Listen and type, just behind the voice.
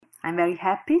I'm very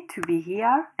happy to be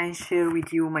here and share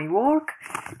with you my work.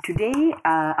 Today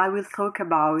I will talk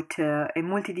about a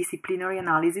multidisciplinary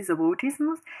analysis of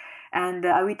autism, and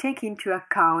I will take into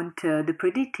account the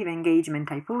predictive engagement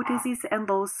hypothesis and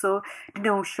also the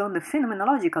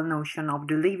phenomenological notion of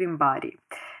the living body.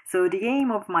 So the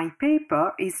aim of my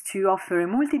paper is to offer a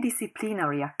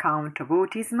multidisciplinary account of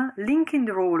autism, linking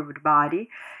the role of the body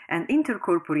and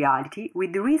intercorporeality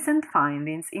with the recent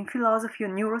findings in philosophy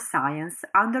and neuroscience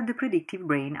under the predictive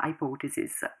brain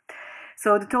hypothesis.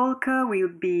 So the talk will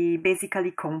be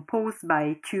basically composed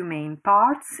by two main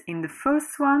parts. In the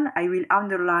first one, I will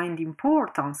underline the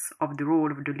importance of the role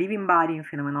of the living body in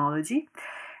phenomenology,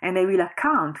 and I will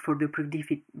account for the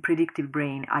predictive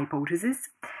brain hypothesis,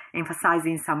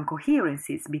 emphasizing some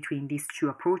coherences between these two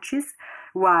approaches,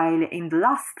 while in the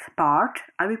last part,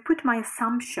 I will put my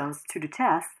assumptions to the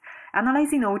test,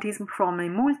 analyzing autism from a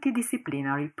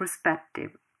multidisciplinary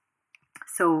perspective.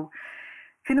 So,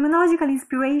 phenomenological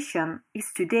inspiration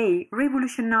is today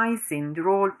revolutionizing the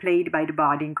role played by the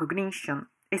body in cognition,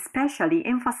 especially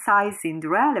emphasizing the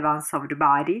relevance of the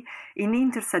body in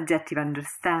intersubjective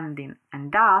understanding,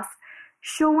 and thus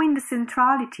showing the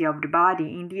centrality of the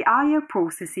body in the higher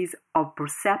processes of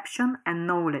perception and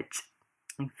knowledge.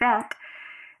 In fact,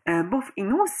 both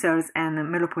in Husserl's and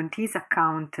Merleau-Ponty's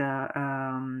account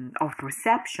of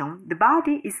perception, the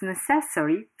body is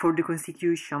necessary for the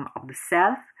constitution of the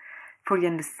self, for the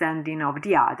understanding of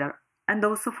the other, and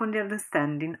also for the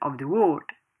understanding of the world.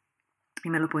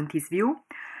 In Merleau-Ponty's view,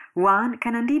 one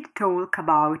can indeed talk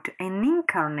about an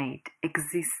incarnate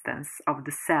existence of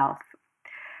the self.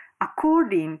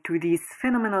 According to this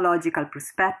phenomenological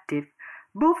perspective,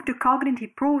 both the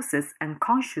cognitive process and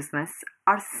consciousness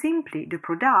are simply the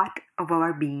product of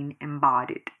our being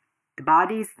embodied. The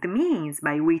body is the means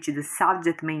by which the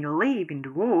subject may live in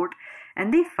the world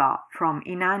and differ from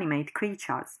inanimate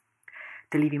creatures.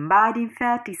 The living body, in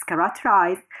fact, is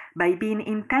characterized by being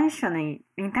intentionally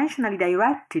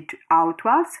directed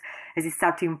outwards as a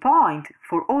starting point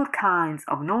for all kinds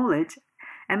of knowledge,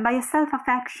 and by a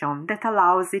self-affection that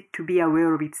allows it to be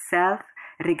aware of itself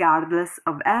regardless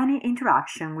of any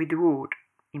interaction with the world.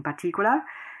 In particular,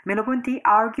 Merleau-Ponty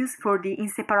argues for the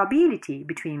inseparability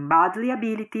between bodily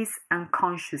abilities and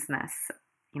consciousness.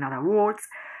 In other words,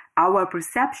 our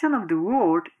perception of the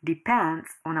world depends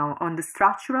on the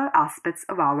structural aspects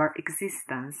of our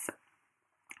existence.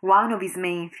 One of his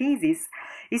main theses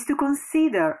is to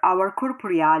consider our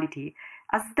corporeality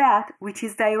as that which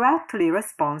is directly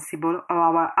responsible for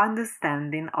our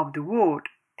understanding of the world.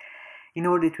 In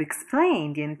order to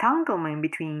explain the entanglement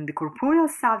between the corporeal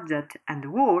subject and the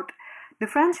world, the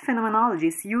French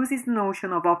phenomenologist uses the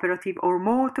notion of operative or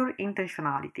motor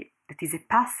intentionality, that is a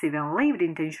passive and lived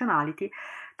intentionality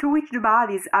through which the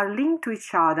bodies are linked to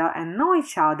each other and know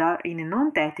each other in a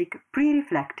non-static,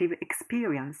 pre-reflective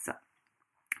experience.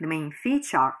 The main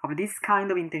feature of this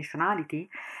kind of intentionality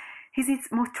is its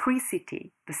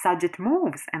motricity. The subject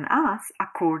moves and acts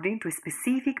according to a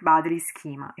specific bodily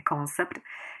schema, a concept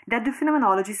that the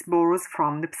phenomenologist borrows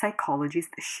from the psychologist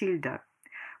Schilder.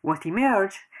 What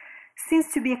emerges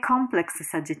seems to be a complex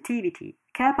subjectivity,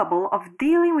 capable of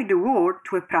dealing with the world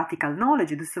to a practical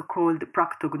knowledge, the so-called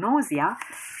practognosia,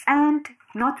 and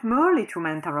not merely to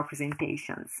mental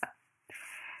representations.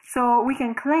 So we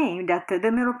can claim that the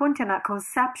Merleau-Pontian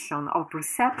conception of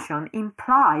perception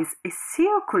implies a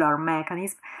circular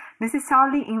mechanism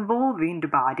necessarily involving the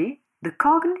body, the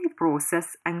cognitive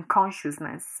process, and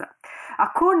consciousness.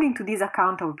 According to this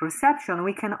account of perception,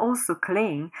 we can also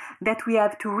claim that we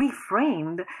have to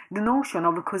reframe the notion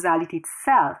of causality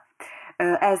itself,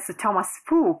 as Thomas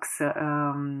Fuchs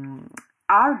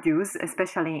argues,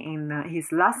 especially in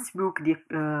his last book, The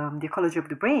Ecology of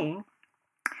the Brain.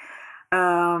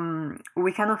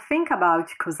 We cannot think about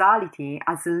causality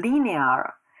as a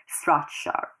linear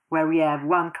structure where we have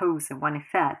one cause and one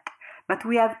effect, but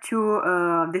we have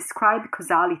to describe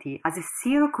causality as a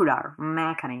circular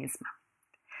mechanism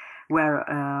where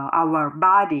our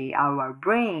body, our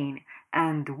brain,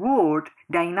 and the world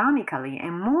dynamically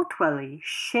and mutually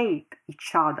shape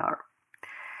each other.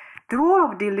 The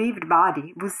role of the lived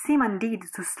body would seem indeed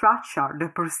to structure the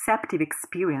perceptive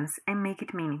experience and make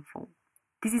it meaningful.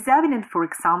 This is evident, for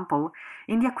example,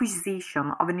 in the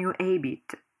acquisition of a new habit.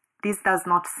 This does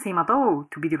not seem at all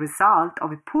to be the result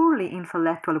of a purely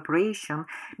intellectual operation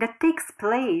that takes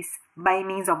place by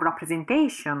means of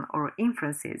representation or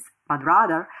inferences, but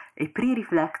rather a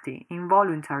pre-reflective,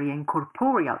 involuntary, and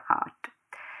corporeal act.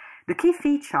 The key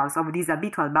features of this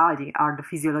habitual body are the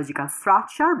physiological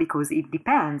structure, because it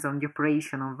depends on the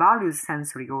operation of various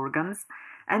sensory organs,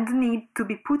 and the need to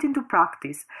be put into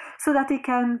practice so that it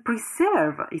can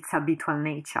preserve its habitual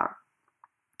nature.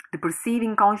 The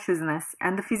perceiving consciousness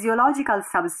and the physiological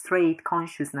substrate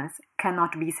consciousness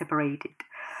cannot be separated,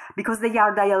 because they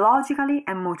are dialogically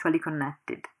and mutually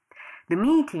connected. The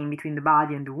meeting between the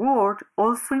body and the world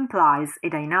also implies a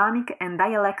dynamic and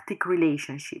dialectic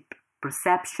relationship.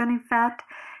 Perception, in fact,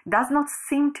 does not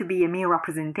seem to be a mere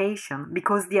representation,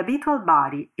 because the habitual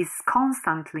body is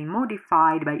constantly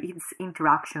modified by its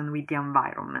interaction with the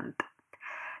environment.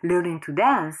 Learning to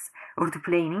dance or to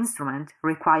play an instrument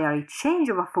require a change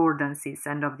of affordances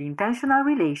and of the intentional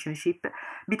relationship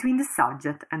between the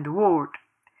subject and the world.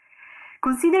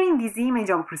 Considering this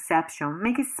image of perception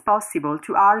makes it possible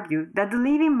to argue that the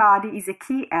living body is a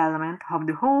key element of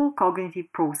the whole cognitive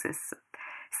process,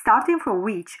 starting from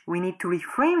which we need to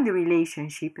reframe the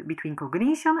relationship between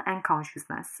cognition and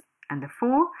consciousness, and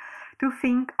therefore to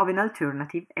think of an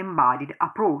alternative embodied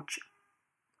approach.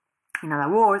 In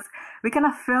other words, we can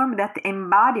affirm that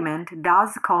embodiment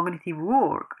does cognitive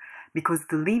work, because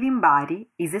the living body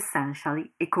is essentially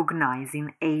a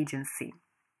cognizing agency.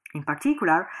 In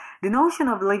particular, the notion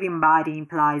of living body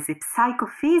implies a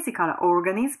psychophysical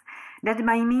organism that,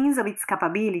 by means of its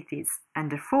capabilities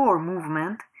and therefore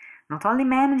movement, not only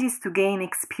manages to gain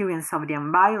experience of the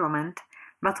environment,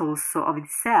 but also of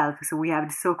itself. So we have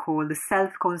the so-called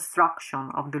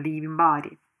self-construction of the living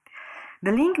body.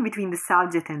 The link between the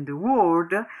subject and the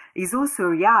world is also a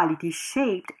reality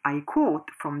shaped, I quote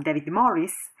from David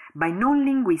Morris, by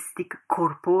non-linguistic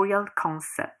corporeal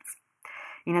concepts.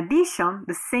 In addition,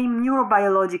 the same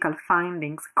neurobiological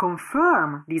findings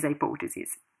confirm this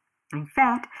hypothesis. In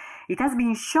fact, it has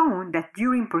been shown that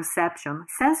during perception,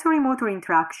 sensory-motor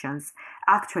interactions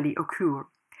actually occur.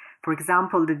 For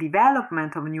example, the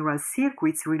development of neural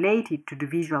circuits related to the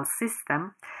visual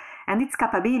system and its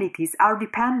capabilities are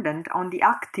dependent on the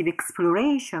active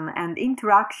exploration and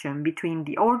interaction between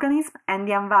the organism and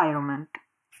the environment.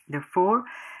 Therefore,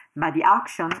 body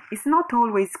action is not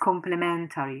always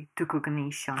complementary to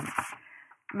cognition,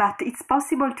 but it's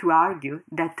possible to argue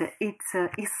that it's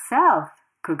itself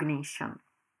cognition.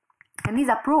 And this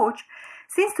approach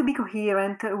seems to be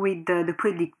coherent with the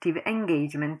predictive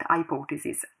engagement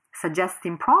hypothesis,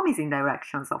 suggesting promising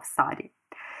directions of study.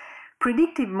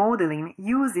 Predictive modeling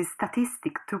uses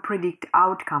statistics to predict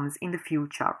outcomes in the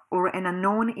future or an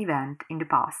unknown event in the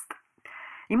past.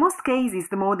 In most cases,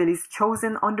 the model is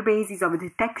chosen on the basis of a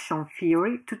detection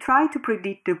theory to try to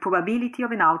predict the probability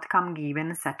of an outcome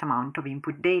given a set amount of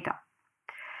input data.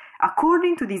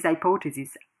 According to this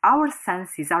hypothesis, our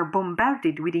senses are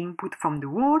bombarded with input from the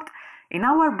world, and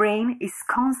our brain is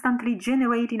constantly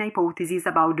generating hypotheses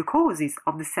about the causes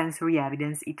of the sensory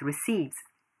evidence it receives.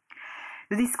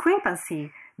 The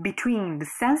discrepancy between the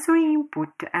sensory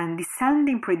input and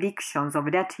descending predictions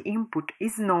of that input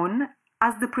is known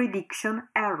as the prediction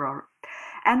error,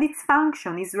 and its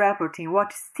function is reporting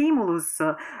what stimulus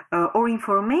or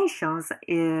information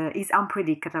is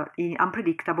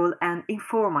unpredictable and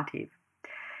informative.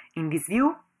 In this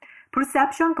view,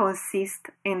 perception consists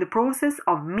in the process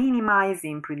of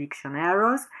minimizing prediction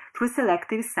errors through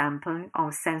selective sampling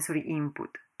of sensory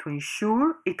input to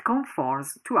ensure it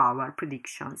conforms to our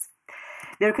predictions.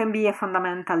 There can be a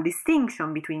fundamental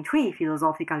distinction between three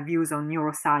philosophical views on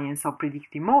neuroscience of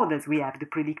predictive models. We have the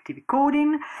predictive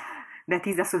coding, that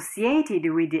is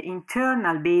associated with the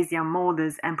internal Bayesian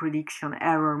models and prediction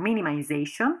error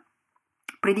minimization,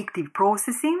 predictive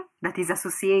processing, that is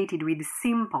associated with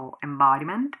simple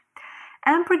embodiment,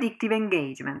 and predictive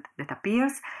engagement, that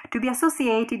appears to be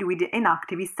associated with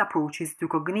enactivist approaches to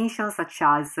cognition, such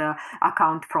as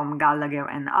account from Gallagher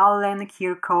and Allen,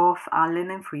 Kirchhoff, Allen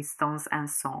and Freestone, and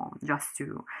so on, just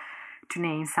to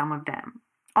name some of them.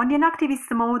 On the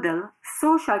enactivist model,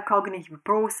 social cognitive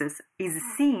process is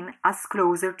seen as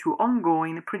closer to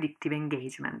ongoing predictive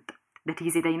engagement. That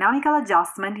is a dynamical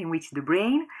adjustment in which the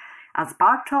brain, as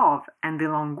part of and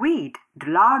along with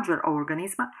the larger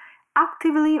organism,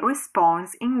 actively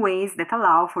responds in ways that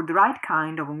allow for the right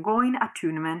kind of ongoing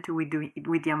attunement with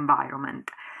the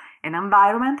environment, an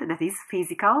environment that is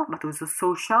physical but also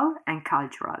social and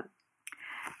cultural.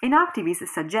 Enactivists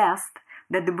suggest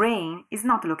that the brain is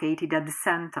not located at the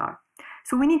center,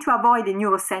 so we need to avoid a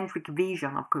neurocentric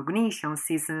vision of cognition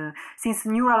since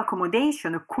neural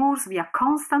accommodation occurs via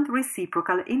constant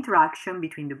reciprocal interaction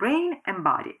between the brain and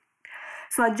body.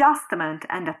 So adjustment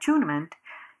and attunement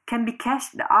can be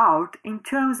cashed out in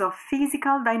terms of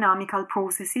physical dynamical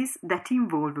processes that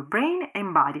involve brain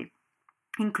and body,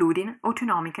 including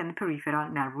autonomic and peripheral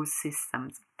nervous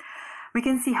systems. We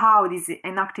can see how this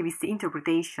enactivist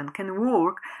interpretation can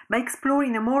work by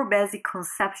exploring a more basic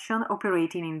conception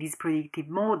operating in these predictive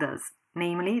models,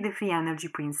 namely the free energy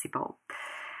principle.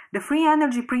 The free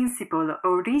energy principle,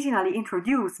 originally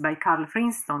introduced by Carl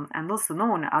Friston and also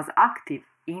known as active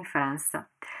inference,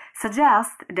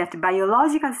 suggests that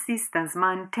biological systems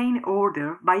maintain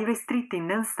order by restricting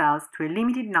themselves to a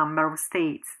limited number of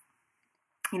states.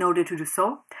 In order to do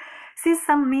so,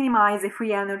 systems minimize the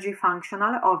free energy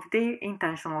functional of their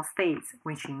intentional states,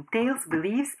 which entails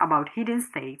beliefs about hidden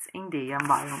states in their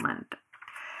environment.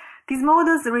 These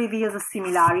models reveal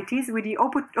similarities with the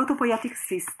autopoietic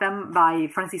system by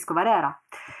Francisco Varela,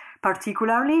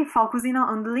 particularly focusing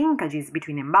on the linkages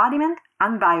between embodiment,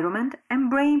 environment, and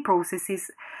brain processes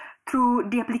through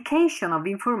the application of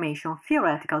information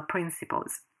theoretical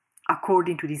principles.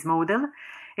 According to this model,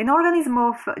 an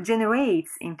organism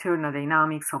generates internal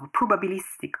dynamics of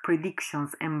probabilistic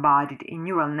predictions embodied in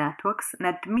neural networks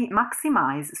that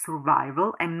maximize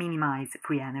survival and minimize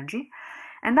free energy,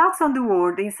 and acts on the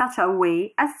world in such a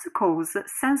way as to cause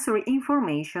sensory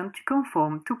information to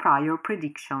conform to prior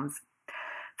predictions.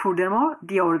 Furthermore,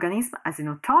 the organism, as an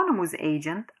autonomous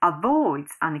agent, avoids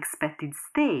unexpected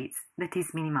states, that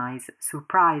is, minimize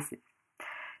surprises.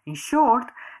 In short,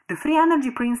 the free energy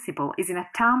principle is an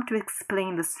attempt to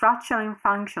explain the structure and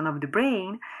function of the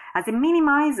brain as a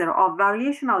minimizer of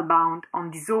variational bound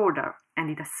on disorder, and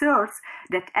it asserts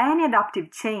that any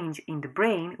adaptive change in the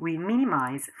brain will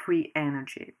minimize free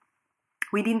energy.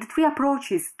 Within the three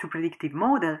approaches to predictive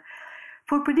model,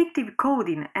 for predictive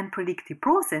coding and predictive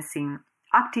processing,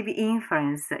 active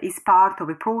inference is part of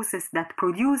a process that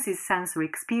produces sensory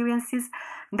experiences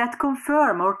that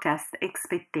confirm or test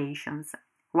expectations,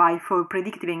 while for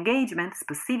predictive engagement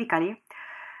specifically,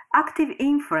 active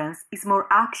inference is more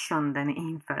action than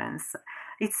inference.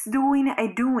 It's doing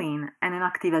a doing and an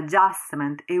active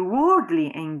adjustment, a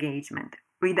wordly engagement,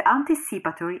 with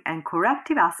anticipatory and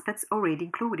corrective aspects already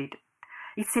included.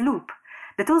 It's a loop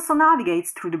that also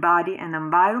navigates through the body and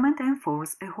environment and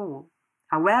forms a whole.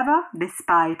 However,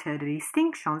 despite the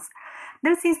distinctions,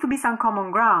 there seems to be some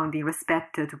common ground in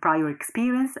respect to prior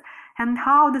experience and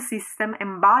how the system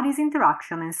embodies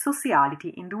interaction and sociality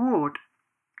in the world.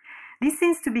 This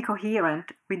seems to be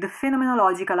coherent with the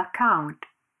phenomenological account,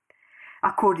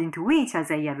 according to which, as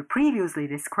I have previously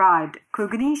described,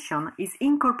 cognition is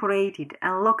incorporated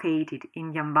and located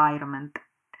in the environment.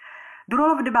 The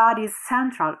role of the body is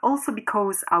central also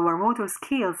because our motor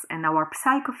skills and our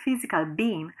psychophysical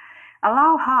being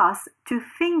allow us to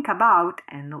think about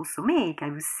and also make, I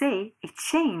would say, a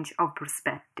change of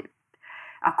perspective.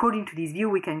 According to this view,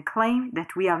 we can claim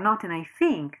that we are not an I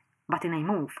think, but an I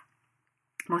move.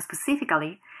 More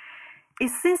specifically, it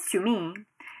seems to me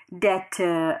that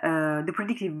the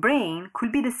predictive brain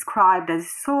could be described as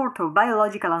a sort of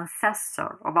biological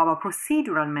ancestor of our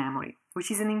procedural memory,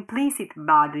 which is an implicit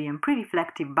body and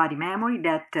pre-reflective body memory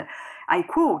that, I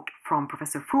quote from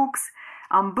Professor Fuchs,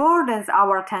 unburdens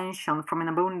our attention from an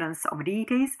abundance of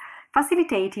details,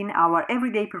 facilitating our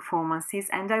everyday performances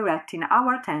and directing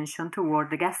our attention toward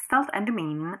the gestalt and the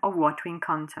meaning of what we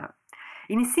encounter.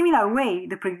 In a similar way,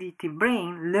 the predictive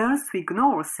brain learns to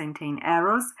ignore certain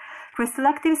errors through a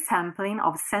selective sampling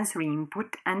of sensory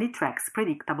input, and it tracks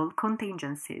predictable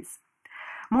contingencies.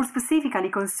 More specifically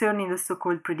concerning the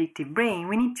so-called predictive brain,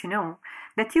 we need to know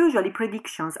that usually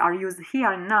predictions are used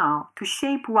here and now to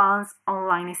shape one's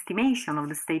online estimation of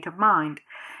the state of mind,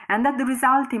 and that the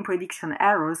resulting prediction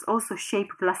errors also shape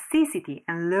plasticity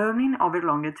and learning over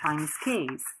longer time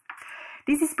scales.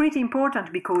 This is pretty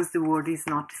important because the world is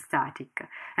not static,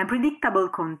 and predictable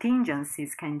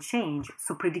contingencies can change,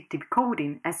 so predictive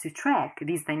coding has to track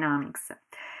these dynamics.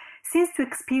 Since two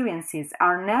experiences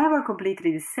are never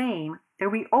completely the same,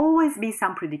 there will always be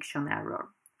some prediction error.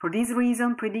 For this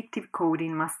reason, predictive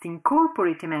coding must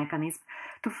incorporate a mechanism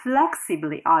to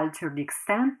flexibly alter the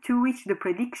extent to which the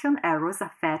prediction errors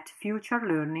affect future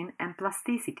learning and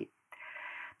plasticity.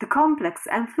 The complex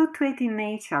and fluctuating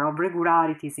nature of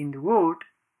regularities in the world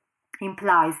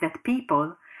implies that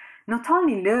people not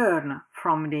only learn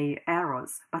from their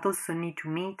errors, but also need to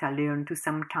meta-learn to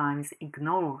sometimes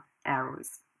ignore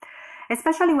errors.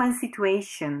 Especially when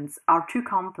situations are too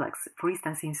complex, for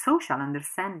instance in social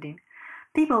understanding,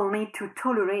 people need to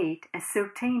tolerate a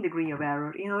certain degree of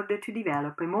error in order to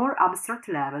develop a more abstract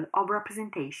level of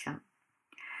representation.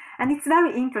 And it's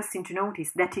very interesting to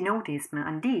notice that in autism,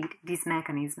 indeed, this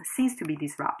mechanism seems to be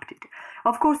disrupted.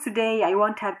 Of course, today I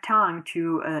won't have time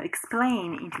to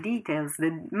explain into details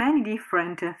the many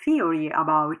different theories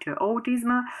about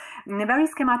autism. In a very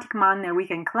schematic manner, we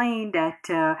can claim that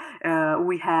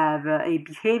we have a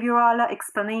behavioral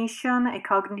explanation, a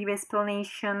cognitive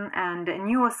explanation, and a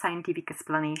neuroscientific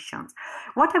explanations.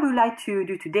 What I would like to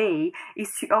do today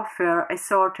is to offer a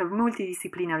sort of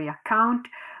multidisciplinary account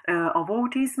of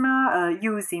autism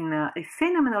using a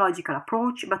phenomenological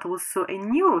approach, but also a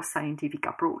neuroscientific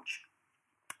approach,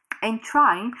 and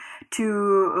trying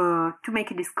to make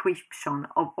a description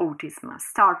of autism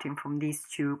starting from these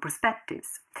two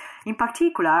perspectives. In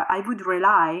particular, I would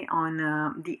rely on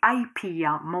the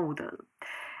IPEA model.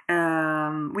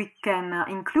 We can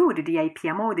include the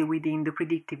IPEA model within the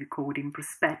predictive coding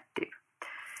perspective.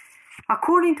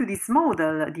 According to this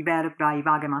model, developed by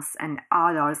Wagemas and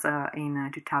others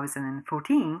in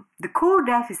 2014, the core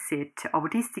deficit of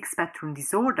autistic spectrum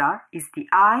disorder is the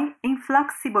high,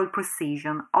 inflexible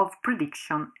precision of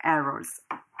prediction errors.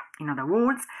 In other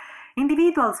words,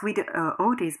 individuals with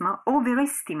autism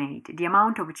overestimate the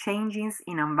amount of changes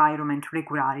in environment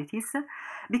regularities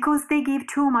because they give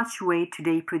too much weight to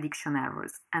their prediction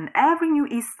errors, and every new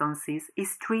instance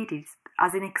is treated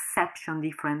as an exception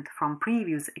different from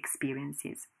previous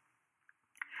experiences.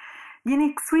 The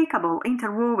inextricable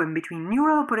interwoven between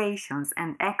neural operations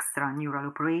and extra-neural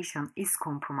operations is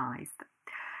compromised.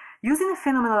 Using a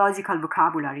phenomenological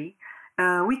vocabulary,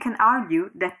 we can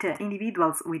argue that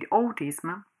individuals with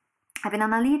autism have an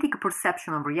analytic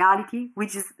perception of reality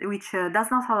which does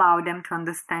not allow them to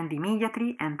understand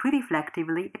immediately and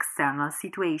pre-reflectively external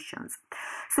situations.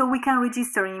 So we can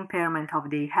register an impairment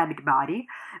of the habit body,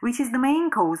 which is the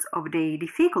main cause of the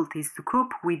difficulties to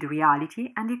cope with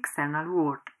reality and the external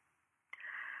world.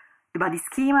 The body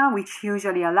schema, which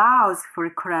usually allows for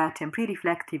a correct and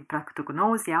pre-reflective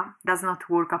practognosia, does not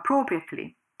work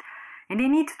appropriately, and they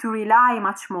need to rely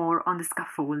much more on the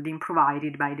scaffolding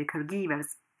provided by the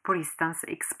caregivers, for instance,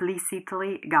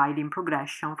 explicitly guiding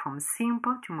progression from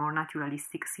simple to more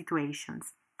naturalistic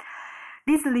situations.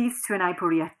 This leads to an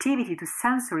hyperreactivity to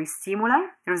sensory stimuli,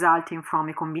 resulting from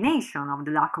a combination of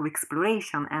the lack of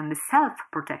exploration and the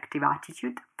self-protective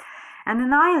attitude, and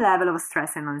a high level of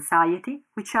stress and anxiety,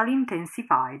 which are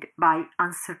intensified by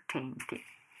uncertainty.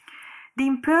 The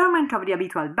impairment of the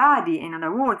habitual body, in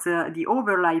other words, the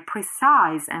overly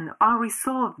precise and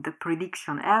unresolved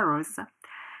prediction errors,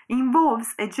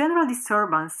 involves a general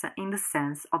disturbance in the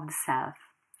sense of the self.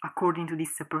 According to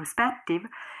this perspective,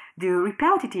 the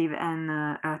repetitive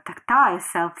and tactile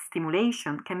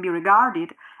self-stimulation can be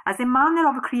regarded as a manner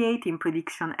of creating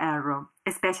prediction error,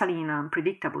 especially in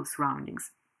unpredictable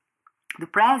surroundings. The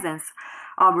presence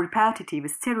of repetitive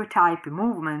stereotype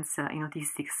movements in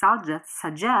autistic subjects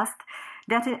suggests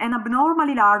that an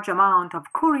abnormally large amount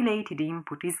of correlated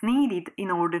input is needed in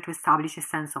order to establish a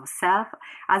sense of self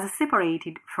as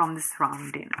separated from the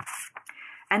surrounding.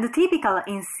 And the typical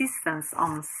insistence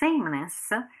on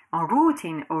sameness, on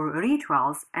routine or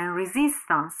rituals, and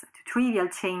resistance to trivial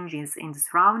changes in the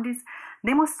surroundings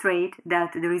demonstrate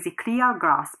that there is a clear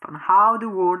grasp on how the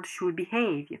world should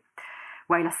behave,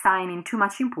 while assigning too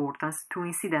much importance to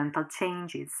incidental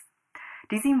changes.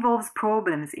 This involves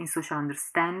problems in social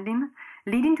understanding,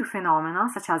 leading to phenomena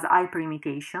such as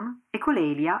hyperimitation,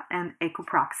 echolalia, and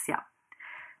echopraxia.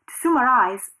 To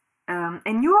summarize, a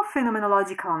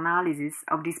neurophenomenological analysis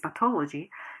of this pathology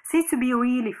seems to be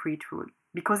really fruitful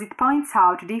because it points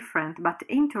out different but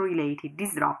interrelated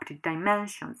disrupted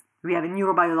dimensions. We have a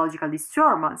neurobiological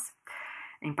disturbance.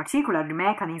 In particular, the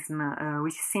mechanism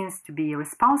which seems to be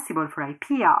responsible for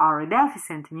IPEA are a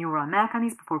deficient neural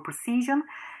mechanism for precision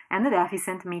and a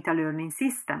deficient meta-learning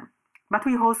system. But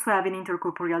we also have an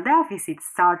intercorporeal deficit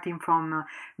starting from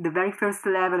the very first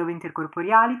level of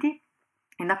intercorporeality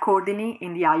and accordingly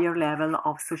in the higher level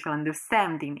of social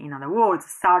understanding. In other words,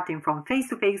 starting from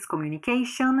face-to-face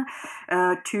communication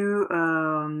to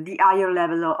the higher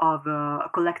level of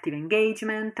collective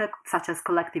engagement, such as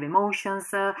collective emotions,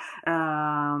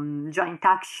 joint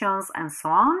actions, and so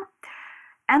on.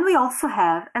 And we also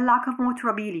have a lack of motor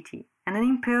ability and an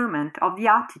impairment of the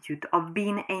attitude of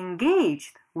being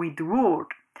engaged with the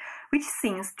world, which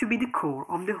seems to be the core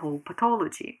of the whole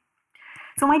pathology.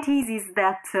 So my thesis is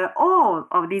that all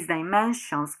of these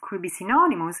dimensions could be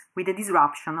synonymous with the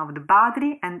disruption of the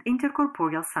bodily and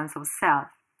intercorporeal sense of self,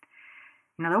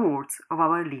 in other words, of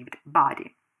our lived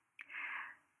body.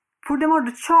 Furthermore,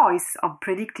 the choice of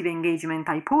predictive engagement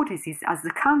hypothesis as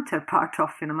the counterpart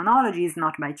of phenomenology is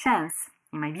not by chance.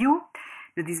 In my view,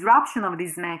 the disruption of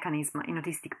this mechanism in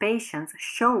autistic patients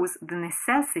shows the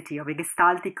necessity of a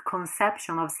gestaltic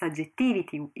conception of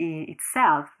subjectivity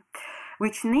itself,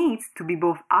 which needs to be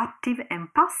both active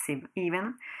and passive,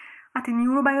 even at a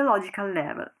neurobiological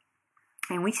level,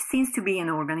 and which seems to be an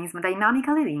organism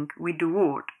dynamically linked with the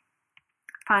world.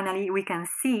 Finally, we can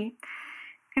see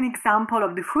an example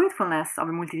of the fruitfulness of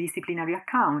a multidisciplinary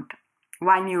account.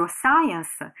 While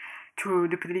neuroscience, through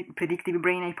the predictive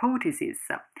brain hypothesis,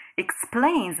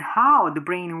 explains how the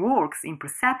brain works in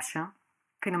perception,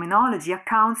 phenomenology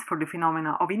accounts for the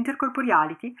phenomena of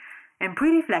intercorporeality and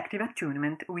pre-reflective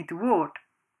attunement with the world.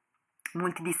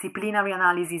 Multidisciplinary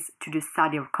analysis to the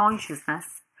study of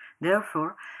consciousness,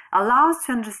 therefore, allows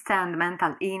to understand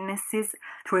mental illnesses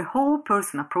through a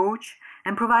whole-person approach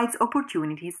and provides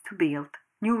opportunities to build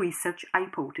new research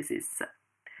hypotheses.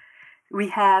 We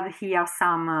have here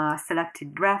some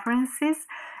selected references,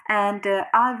 and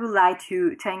I would like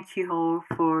to thank you all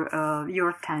for your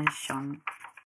attention.